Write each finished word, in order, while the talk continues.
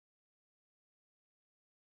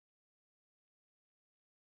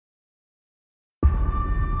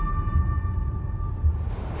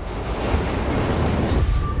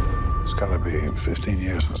Gotta be 15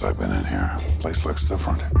 years since I've been in here. Place looks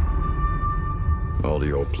different. All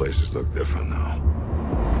the old places look different now.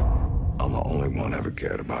 I'm the only one ever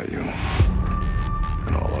cared about you.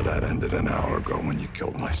 And all of that ended an hour ago when you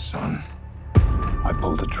killed my son. I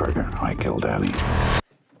pulled the trigger. I killed Daddy.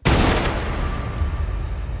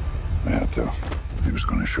 I had to. He was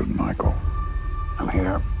gonna shoot Michael. I'm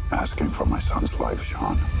here asking for my son's life,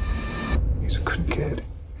 Shawn. He's a good kid.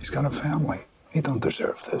 He's got a family. He don't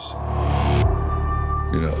deserve this.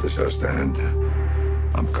 You know this has to end.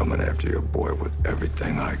 I'm coming after your boy with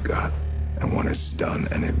everything I got. And when it's done,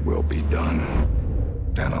 and it will be done,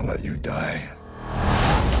 then I'll let you die.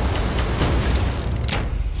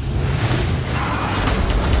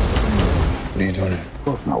 What are you doing here?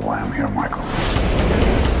 Both know why I'm here, Michael.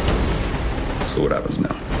 So what happens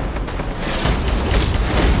now?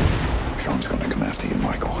 Shawn's gonna come after you,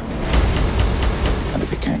 Michael. And if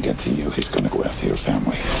he can't get to you, he's gonna go after your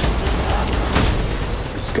family.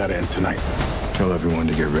 This has gotta end tonight. Tell everyone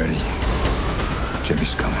to get ready.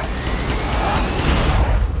 Jimmy's coming.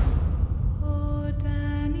 Oh,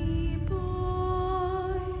 Danny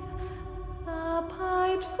boy, the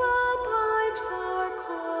pipes are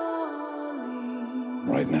calling.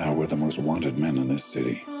 Right now, we're the most wanted men in this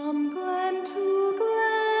city. From glen to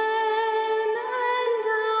glen and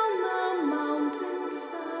down the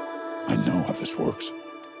mountainside. I know how this works.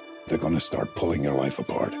 They're gonna start pulling your life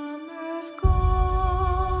apart. Summer's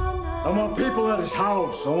gone I want people at his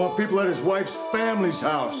house. I want people at his wife's family's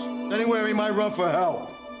house. Anywhere he might run for help.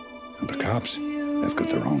 And the cops, they've got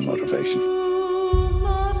their own motivation. You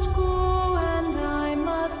must go and I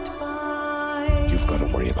must buy. You've got to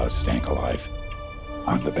worry about staying alive.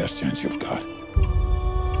 I'm the best chance you've got.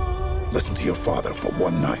 Listen to your father for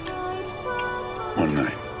one night. One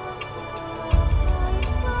night.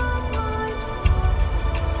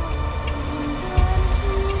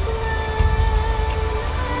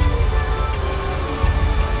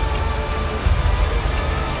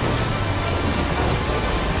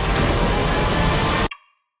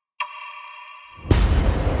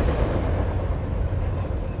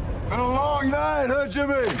 Been a long night, huh,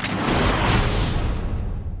 Jimmy?